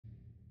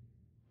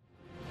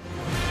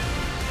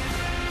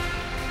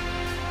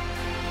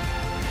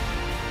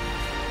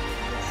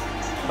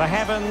The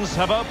heavens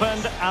have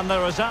opened and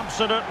there is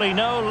absolutely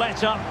no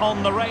let-up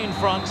on the rain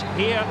front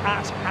here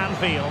at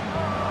Anfield.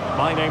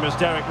 My name is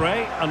Derek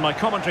Ray and my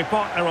commentary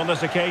partner on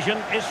this occasion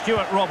is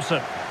Stuart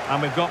Robson.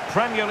 And we've got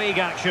Premier League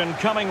action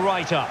coming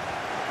right up.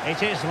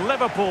 It is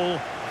Liverpool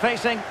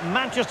facing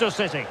Manchester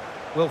City.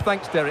 Well,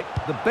 thanks, Derek.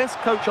 The best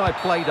coach I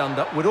played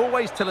under would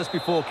always tell us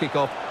before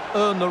kick-off,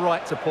 earn the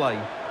right to play.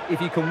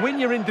 If you can win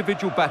your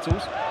individual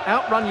battles,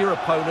 outrun your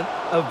opponent,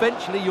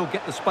 eventually you'll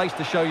get the space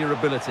to show your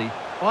ability.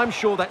 I'm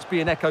sure that's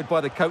being echoed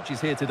by the coaches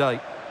here today.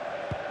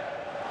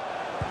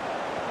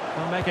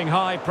 Well, making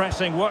high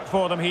pressing work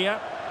for them here.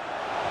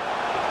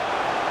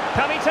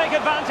 Can he take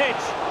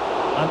advantage?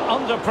 And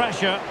under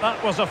pressure,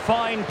 that was a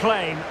fine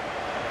claim.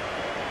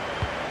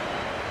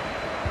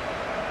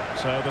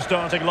 So the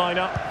starting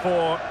lineup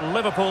for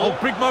Liverpool. Oh,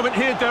 big moment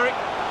here, Derek.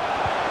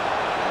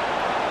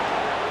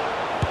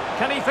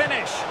 Can he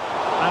finish?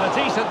 And a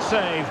decent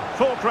save,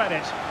 full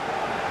credit.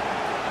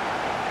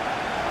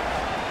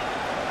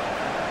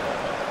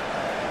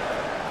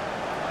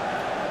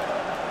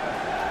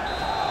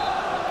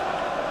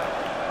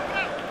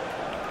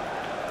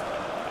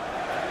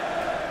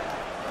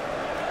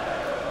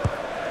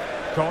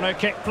 Corner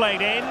kick played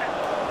in.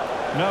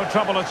 No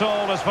trouble at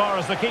all as far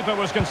as the keeper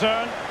was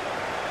concerned.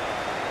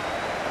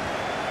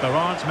 There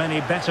aren't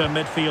many better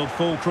midfield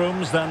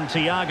fulcrums than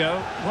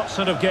Thiago. What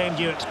sort of game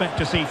do you expect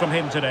to see from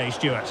him today,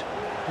 Stuart?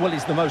 Well,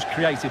 he's the most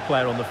creative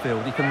player on the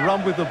field. He can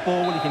run with the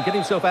ball, he can get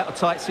himself out of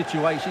tight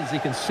situations, he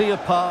can see a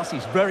pass,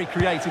 he's very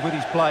creative with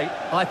his play.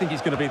 I think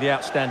he's going to be the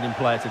outstanding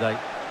player today.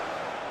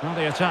 Well,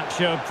 the attack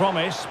showed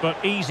promise, but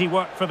easy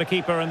work for the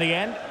keeper in the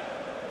end.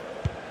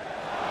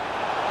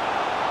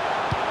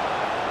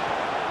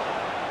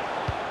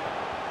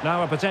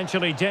 Now a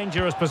potentially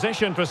dangerous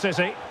position for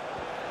City.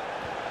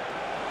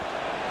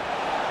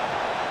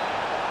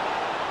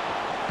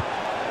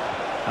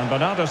 And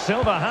Bernardo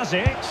Silva has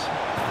it.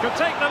 Could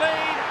take the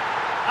lead.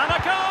 And a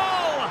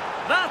goal!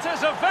 That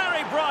is a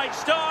very bright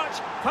start.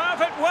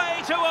 Perfect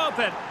way to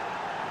open.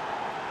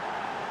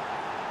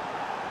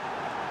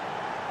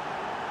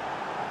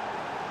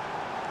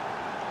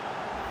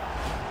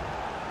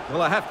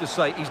 Well, I have to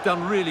say, he's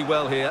done really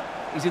well here.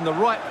 He's in the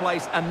right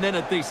place and then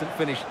a decent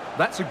finish.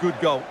 That's a good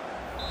goal.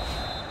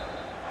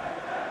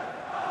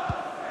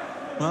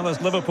 Well,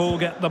 as Liverpool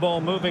get the ball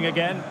moving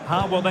again,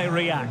 how will they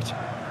react?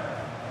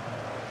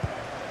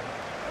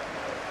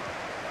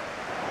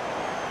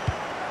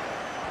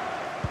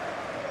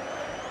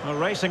 Well,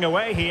 racing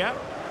away here.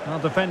 Well,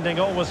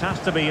 defending always has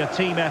to be a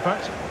team effort.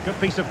 Good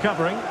piece of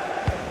covering.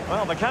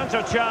 Well, the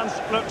counter chance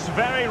looks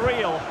very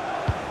real.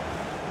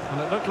 And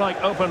it looked like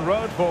open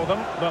road for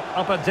them, but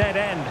up a dead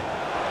end.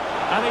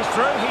 And he's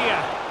through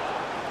here.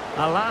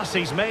 Alas,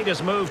 he's made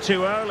his move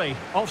too early.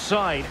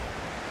 Offside.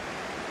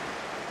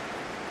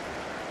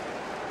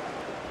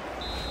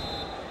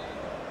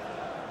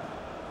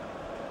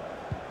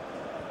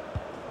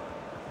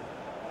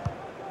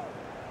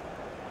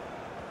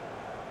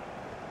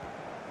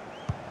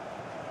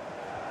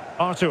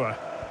 Artur.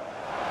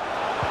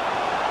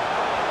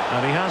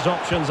 And he has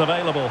options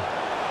available.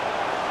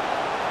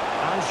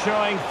 And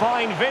showing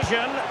fine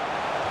vision.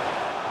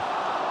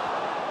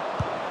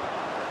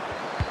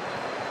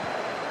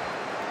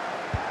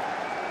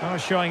 Oh,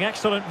 showing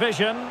excellent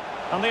vision.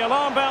 And the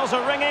alarm bells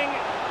are ringing.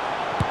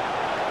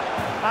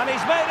 And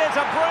he's made it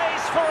a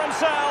brace for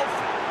himself.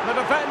 The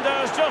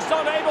defender's just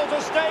unable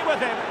to stay with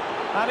him.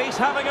 And he's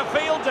having a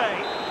field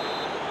day.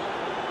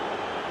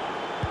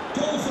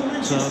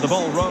 So the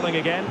ball rolling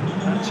again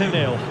at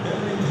 2-0.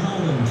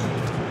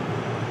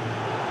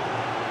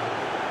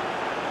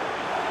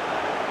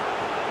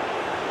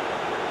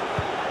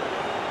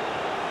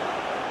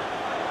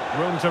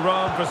 Room to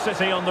roam for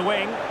City on the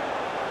wing.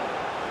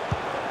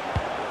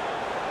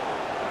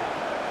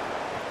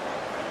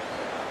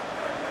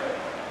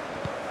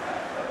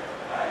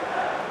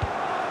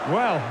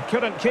 Well,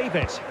 couldn't keep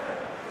it.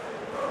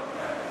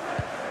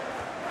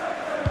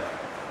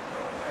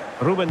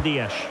 Ruben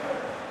Dias.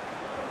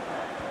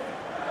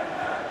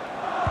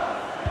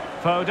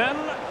 Foden.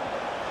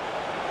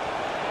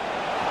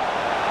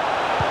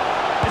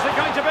 Is it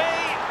going to be?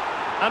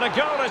 And a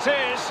goal it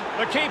is.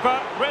 The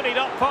keeper really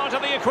not part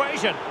of the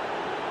equation.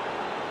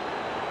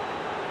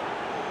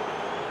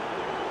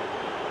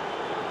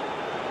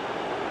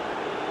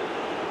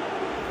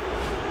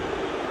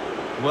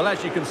 Well,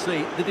 as you can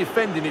see, the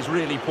defending is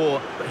really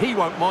poor, but he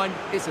won't mind.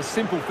 It's a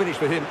simple finish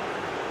for him.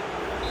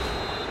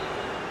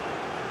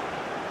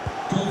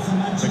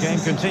 The game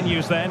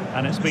continues then,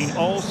 and it's been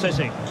all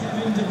City.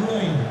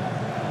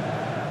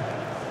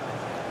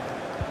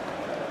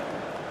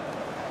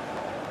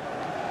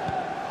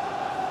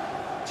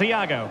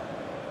 Thiago.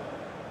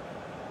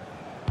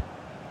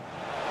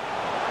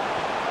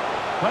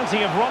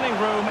 Plenty of running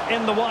room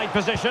in the wide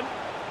position.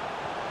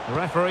 The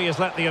referee has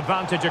let the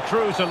advantage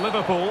accrue to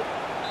Liverpool,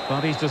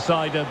 but he's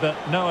decided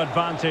that no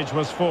advantage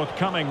was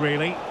forthcoming,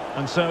 really,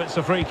 and so it's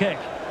a free kick.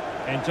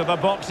 Into the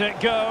box it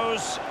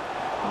goes.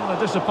 Well, a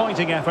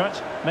disappointing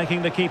effort,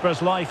 making the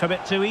keeper's life a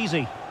bit too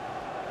easy.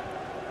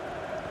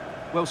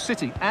 Well,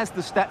 City, as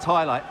the stats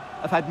highlight,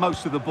 have had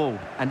most of the ball,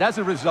 and as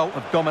a result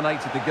have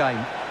dominated the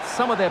game.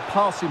 Some of their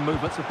passing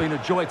movements have been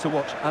a joy to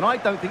watch, and I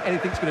don't think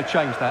anything's going to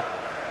change that.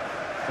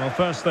 Well,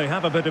 first they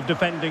have a bit of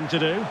defending to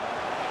do.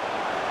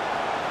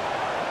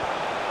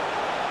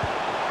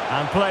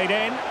 And played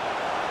in,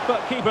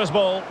 but keeper's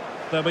ball.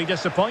 They'll be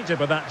disappointed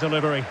with that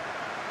delivery.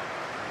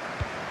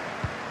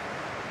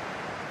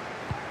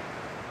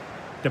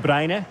 De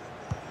Bruyne.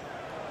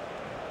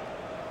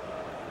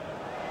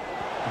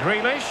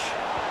 Grealish.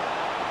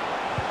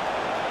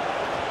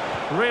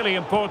 Really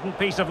important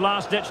piece of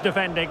last-ditch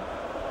defending.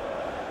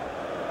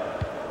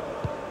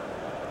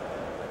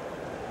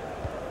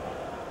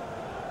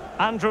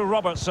 Andrew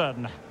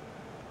Robertson.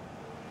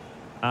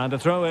 And a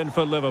throw-in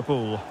for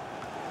Liverpool.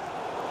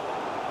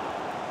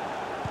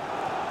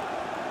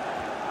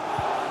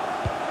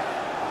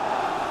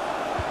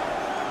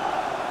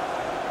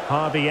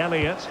 Harvey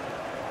Elliott.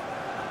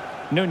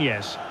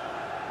 Nunez.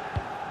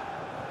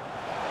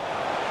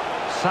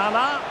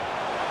 Salah.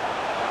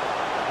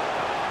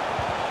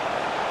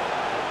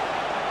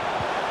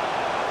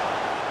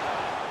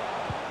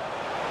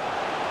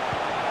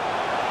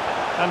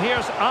 And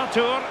here's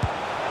Arthur.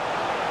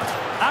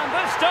 And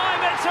this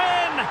time it's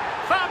in!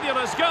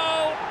 Fabulous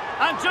goal!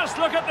 And just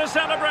look at the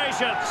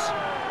celebrations.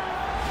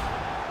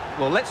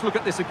 Well, let's look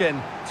at this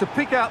again. To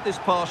pick out this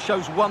pass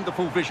shows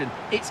wonderful vision.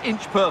 It's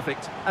inch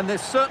perfect, and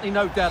there's certainly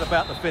no doubt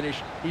about the finish.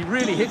 He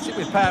really hits it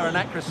with power and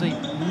accuracy.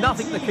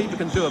 Nothing the keeper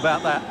can do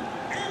about that.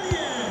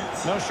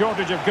 No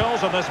shortage of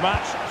goals in this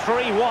match.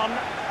 3-1.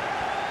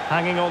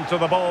 Hanging on to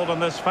the ball in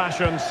this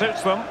fashion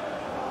suits them.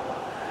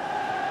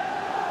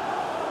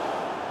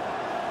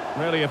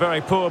 Really a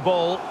very poor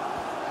ball.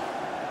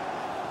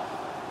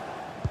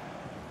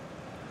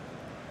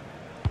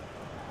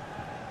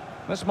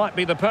 This might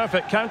be the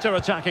perfect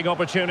counter-attacking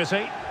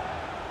opportunity.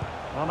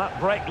 Well, that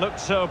break looked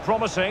so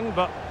promising,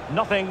 but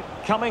nothing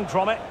coming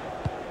from it.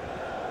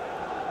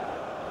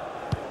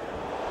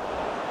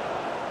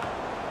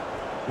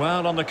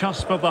 Well, on the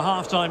cusp of the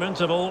half-time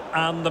interval,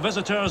 and the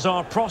visitors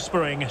are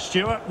prospering.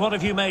 Stuart, what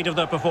have you made of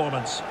their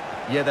performance?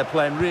 Yeah, they're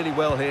playing really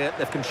well here.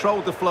 They've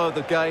controlled the flow of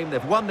the game,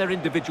 they've won their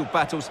individual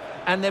battles,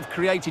 and they've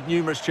created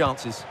numerous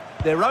chances.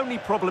 Their only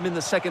problem in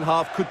the second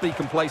half could be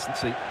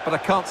complacency, but I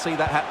can't see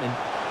that happening.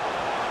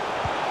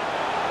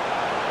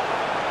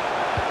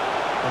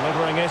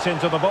 Delivering it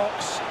into the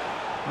box,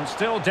 and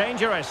still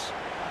dangerous.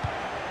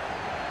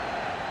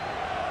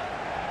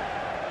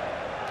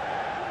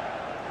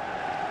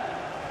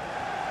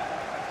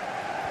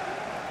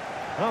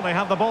 Well, they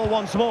have the ball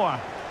once more.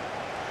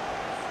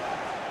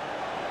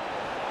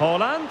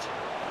 Haaland.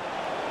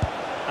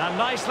 And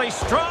nicely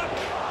struck.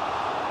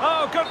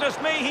 Oh, goodness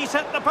me, he's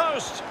hit the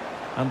post.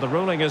 And the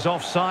ruling is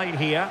offside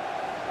here.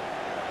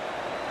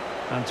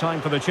 And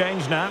time for the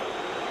change now.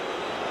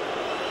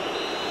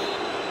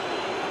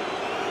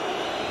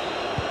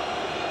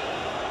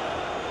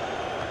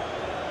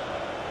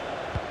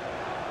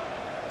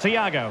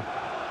 Thiago.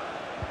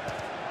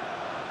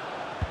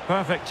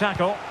 Perfect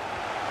tackle.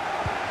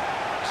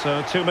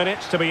 So 2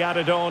 minutes to be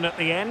added on at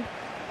the end.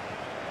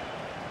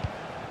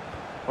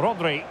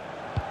 Rodri.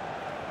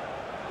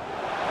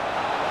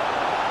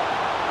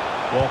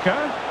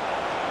 Walker.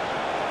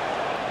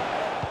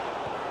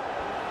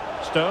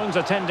 Stones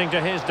attending to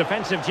his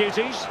defensive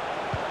duties.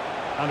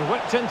 And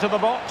whipped into the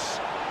box.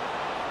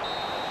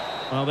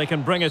 Well, they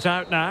can bring it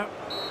out now.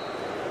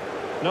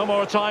 No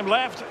more time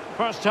left.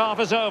 First half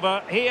is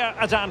over here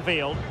at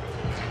Anfield.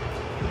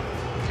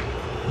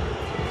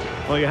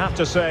 Well, you have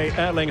to say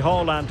Erling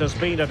Haaland has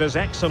been at his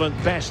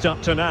excellent best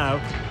up to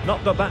now.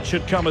 Not that that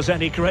should come as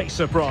any great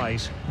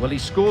surprise. Well,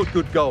 he's scored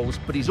good goals,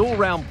 but his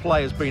all-round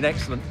play has been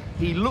excellent.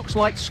 He looks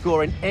like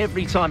scoring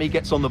every time he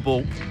gets on the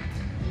ball.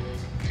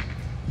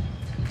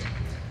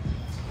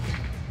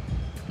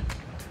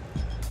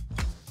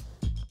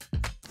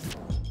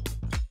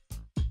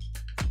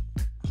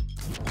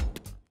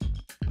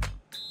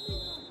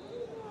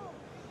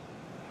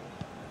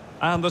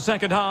 And the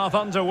second half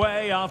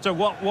underway after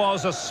what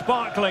was a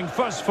sparkling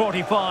first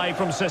 45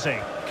 from City.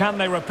 Can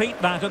they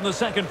repeat that in the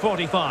second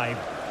 45?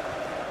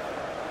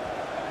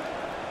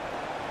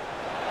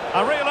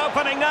 A real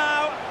opening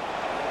now.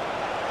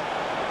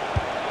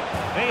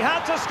 He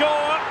had to score,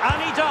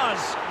 and he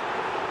does.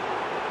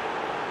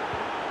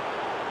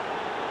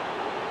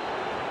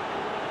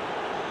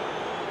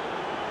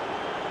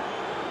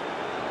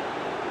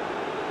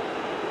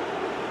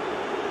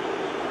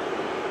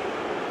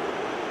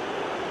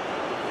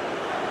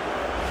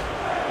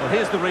 Well,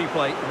 here's the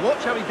replay.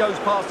 Watch how he goes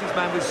past his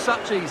man with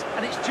such ease,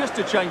 and it's just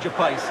a change of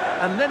pace.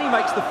 And then he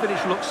makes the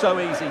finish look so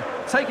easy,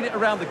 taking it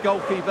around the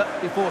goalkeeper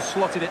before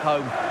slotting it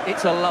home.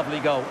 It's a lovely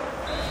goal.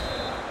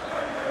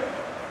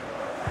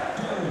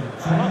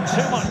 Not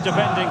too much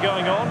defending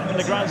going on in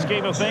the grand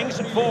scheme of things.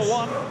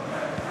 4-1.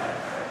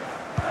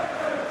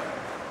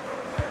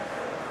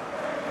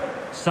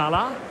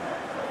 Salah.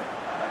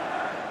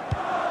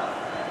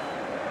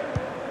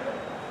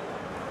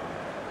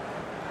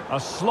 A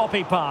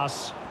sloppy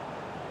pass.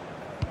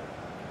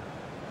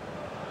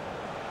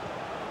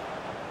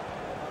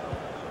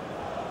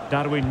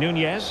 Darwin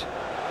Nunez.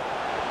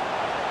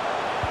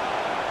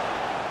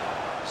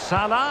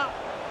 Salah.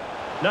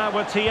 Now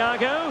with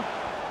Thiago.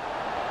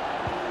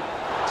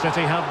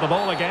 City have the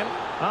ball again.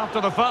 After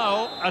the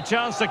foul, a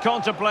chance to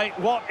contemplate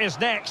what is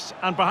next,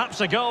 and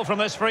perhaps a goal from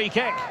this free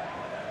kick.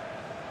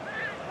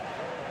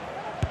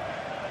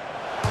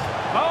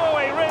 Oh,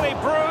 he really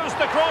bruised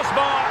the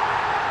crossbar,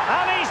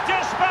 and he's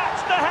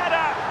dispatched the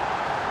header.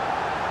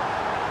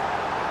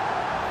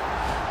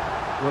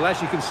 Well,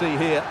 as you can see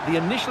here, the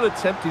initial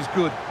attempt is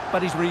good,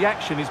 but his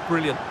reaction is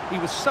brilliant. He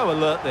was so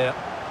alert there.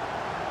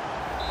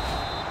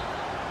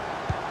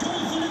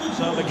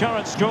 So the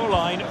current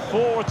scoreline,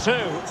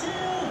 4-2.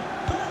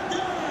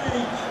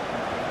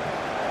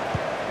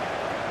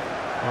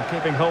 Well,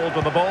 keeping hold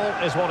of the ball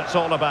is what it's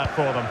all about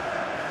for them.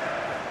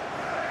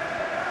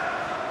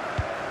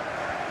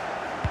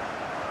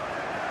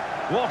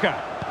 Walker.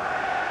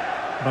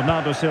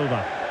 Bernardo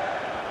Silva.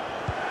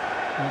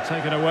 Well,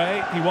 taken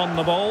away. He won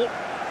the ball.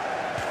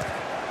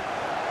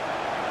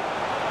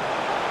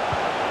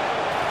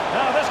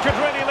 Now this could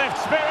really lift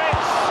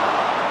spirits.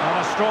 And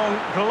a strong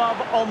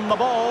glove on the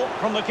ball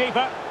from the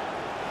keeper.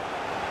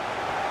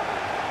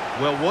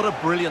 Well, what a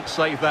brilliant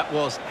save that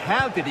was.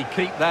 How did he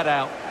keep that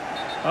out?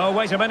 Oh,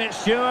 wait a minute,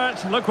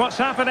 Stuart. Look what's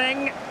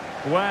happening.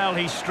 Well,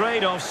 he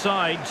strayed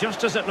offside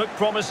just as it looked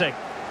promising.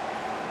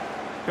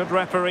 Good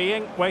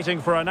refereeing,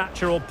 waiting for a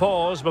natural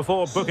pause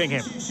before booking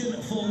him.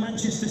 For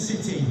Manchester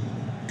City,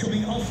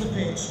 coming off the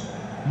pitch.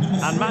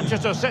 And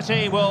Manchester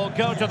City will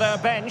go to their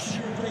bench.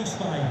 Replaced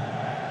by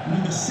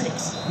number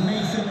 6,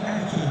 Nathan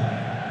Ake.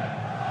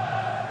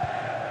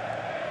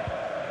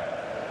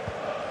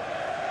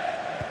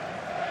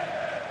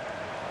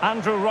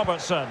 Andrew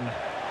Robertson.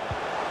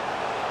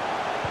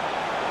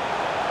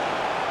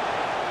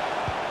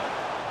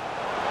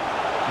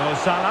 Mo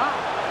Salah.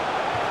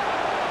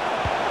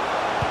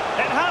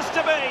 It has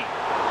to be.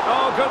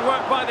 Oh, good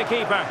work by the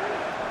keeper.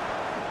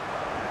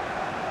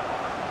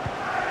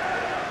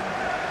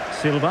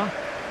 Silva.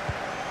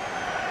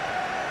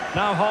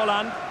 Now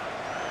Haaland.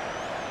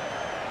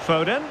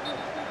 Foden.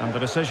 And the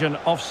decision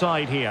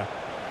offside here.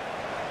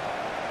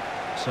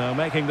 So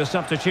making the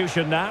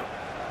substitution now.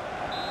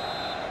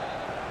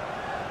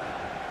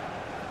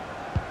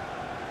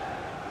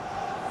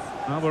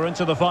 Well, we're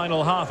into the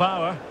final half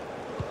hour.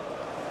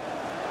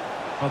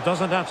 Well,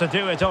 doesn't have to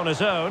do it on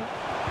his own.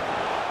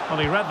 Well,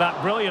 he read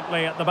that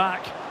brilliantly at the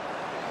back.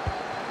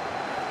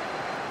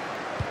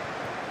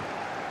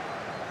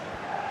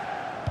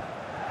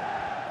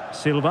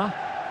 Silva.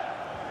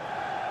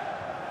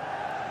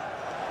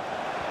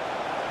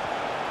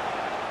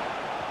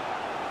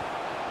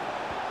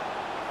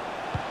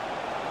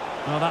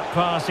 Well, that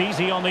pass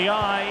easy on the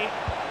eye.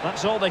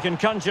 That's all they can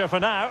conjure for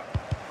now.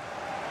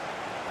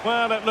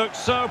 Well, it looked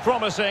so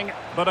promising,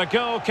 but a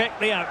goal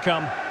kicked the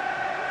outcome.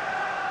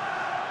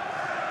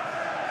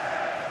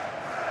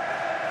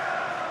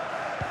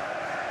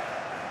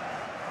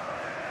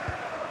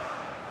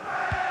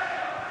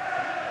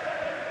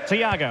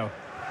 Thiago.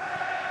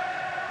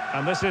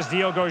 And this is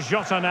Diogo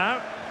Jota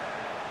now.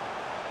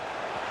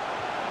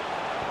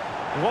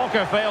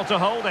 Walker failed to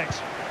hold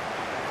it.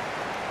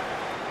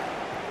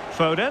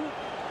 Foden.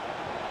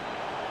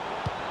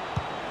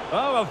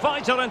 Oh, a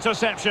vital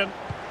interception.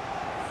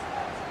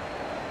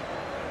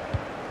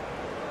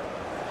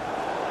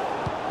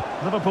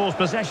 Liverpool's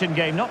possession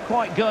game not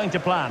quite going to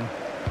plan.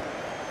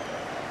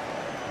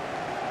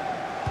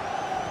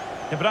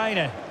 De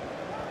Bruyne.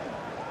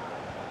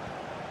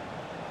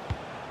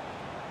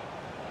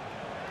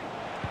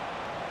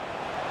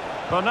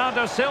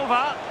 Bernardo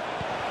Silva.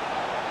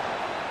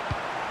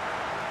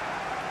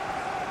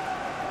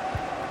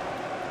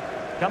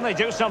 Can they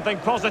do something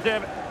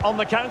positive on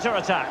the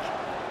counter-attack?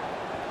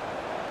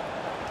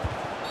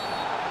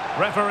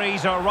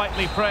 Referees are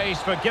rightly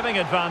praised for giving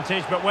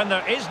advantage, but when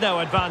there is no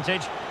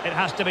advantage, it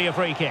has to be a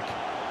free kick.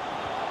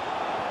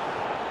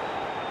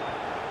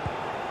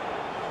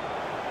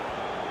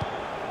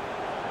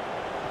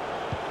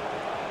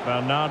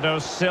 Bernardo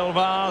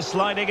Silva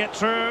sliding it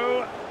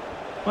through.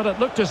 Well, it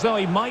looked as though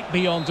he might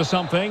be onto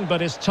something,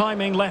 but his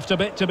timing left a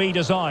bit to be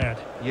desired.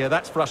 Yeah,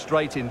 that's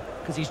frustrating,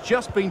 because he's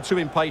just been too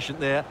impatient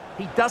there.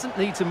 He doesn't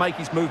need to make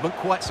his movement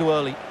quite so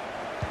early.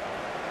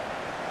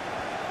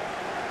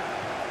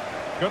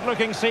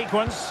 Good-looking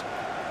sequence.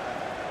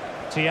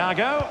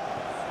 Thiago.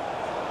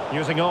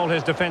 Using all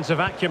his defensive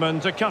acumen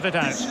to cut it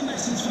out. This is a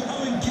message for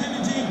Owen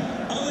Kennedy.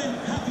 Owen,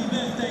 happy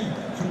birthday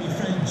from your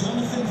friend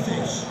Jonathan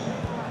Fish.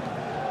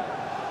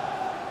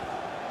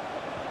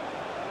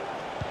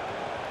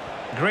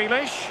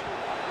 Grealish.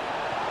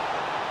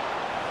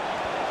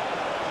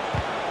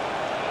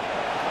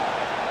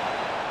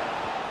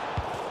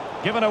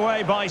 Given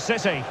away by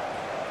City.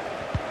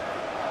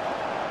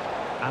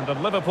 And a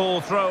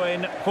Liverpool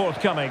throw-in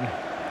forthcoming.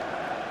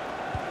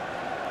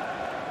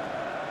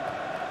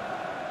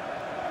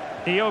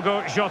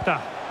 Diogo Jota.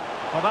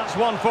 Well, that's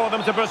one for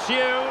them to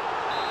pursue.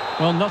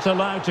 Well, not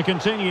allowed to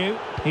continue.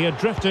 He had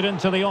drifted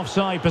into the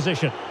offside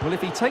position. Well,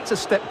 if he takes a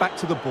step back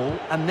to the ball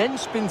and then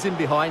spins in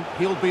behind,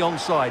 he'll be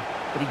onside.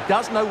 But he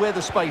does know where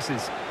the space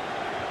is.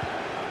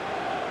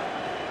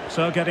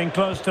 So getting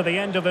close to the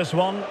end of this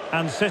one,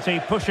 and City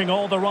pushing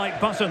all the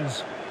right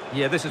buttons.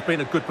 Yeah, this has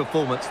been a good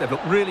performance. They've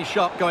looked really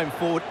sharp going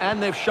forward,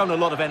 and they've shown a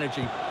lot of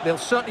energy. They'll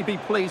certainly be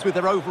pleased with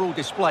their overall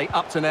display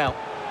up to now.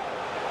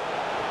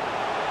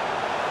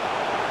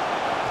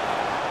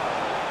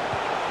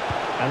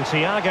 And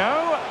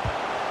Thiago,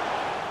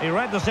 he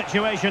read the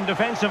situation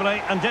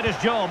defensively and did his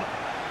job.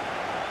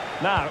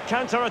 Now,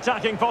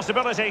 counter-attacking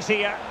possibilities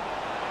here.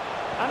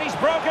 And he's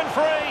broken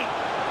free.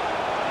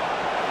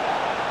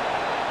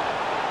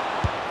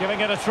 Giving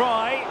it a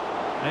try.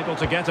 Able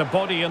to get a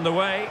body in the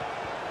way.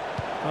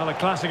 Well, a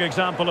classic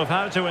example of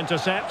how to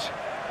intercept.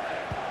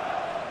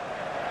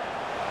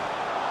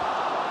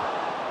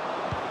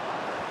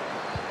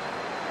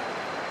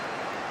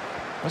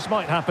 This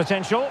might have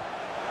potential.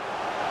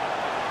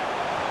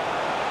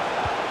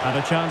 And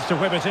a chance to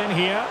whip it in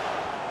here.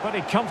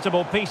 Pretty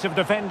comfortable piece of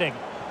defending.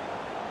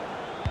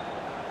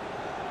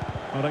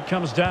 Well, it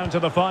comes down to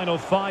the final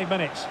 5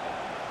 minutes.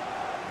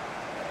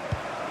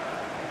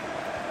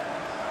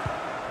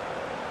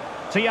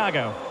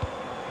 Thiago.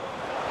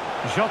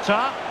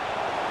 Jota.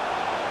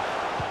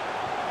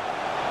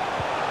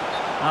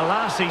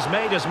 Alas, he's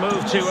made his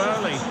move too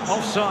early.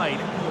 Offside.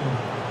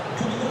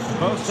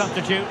 Both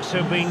substitutes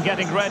who've been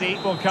getting ready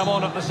will come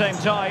on at the same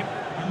time.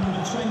 And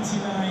number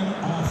 29,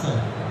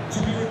 Arthur. To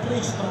be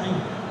replaced by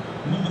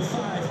number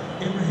 5,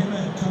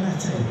 Ibrahima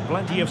Konate.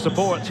 Plenty of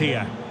support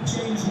here.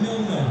 James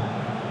Milner.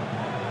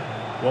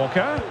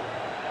 Walker.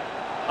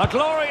 A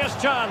glorious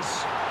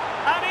chance.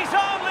 And he's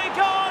only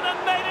gone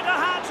and made it a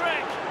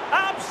hat-trick.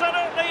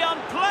 Absolutely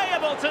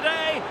unplayable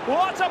today.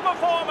 What a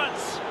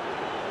performance.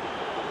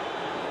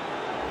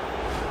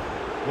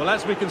 Well,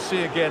 as we can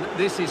see again,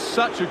 this is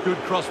such a good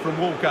cross from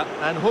Walker,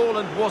 and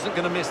Haaland wasn't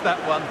going to miss that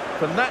one.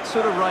 From that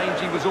sort of range,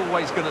 he was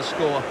always going to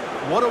score.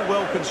 What a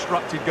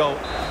well-constructed goal.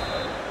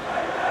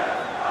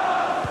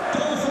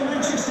 Goal for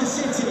Manchester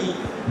City,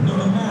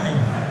 number 9,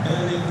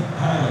 Erling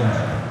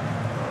Haaland.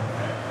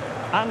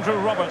 Andrew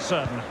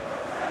Robertson.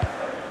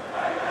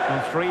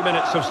 And 3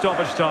 minutes of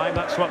stoppage time,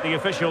 that's what the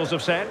officials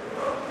have said.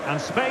 And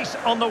space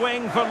on the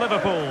wing for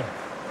Liverpool.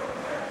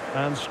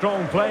 And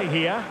strong play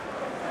here.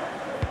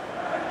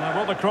 Now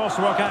will the cross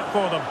work out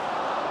for them?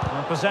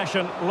 And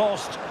possession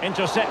lost,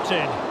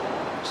 intercepted.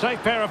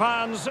 Safe pair of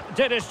hands,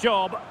 did his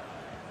job.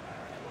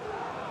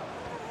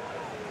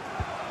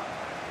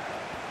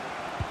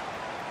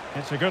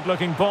 It's a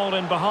good-looking ball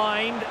in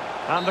behind.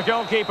 And the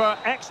goalkeeper,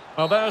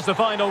 well, there's the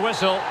final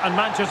whistle. And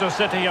Manchester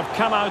City have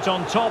come out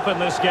on top in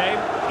this game.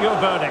 Your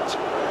verdict?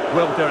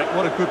 Well, Derek,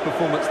 what a good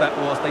performance that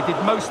was. They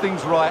did most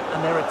things right,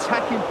 and their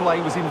attacking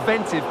play was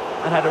inventive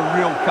and had a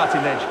real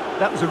cutting edge.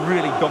 That was a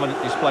really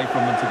dominant display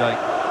from them today.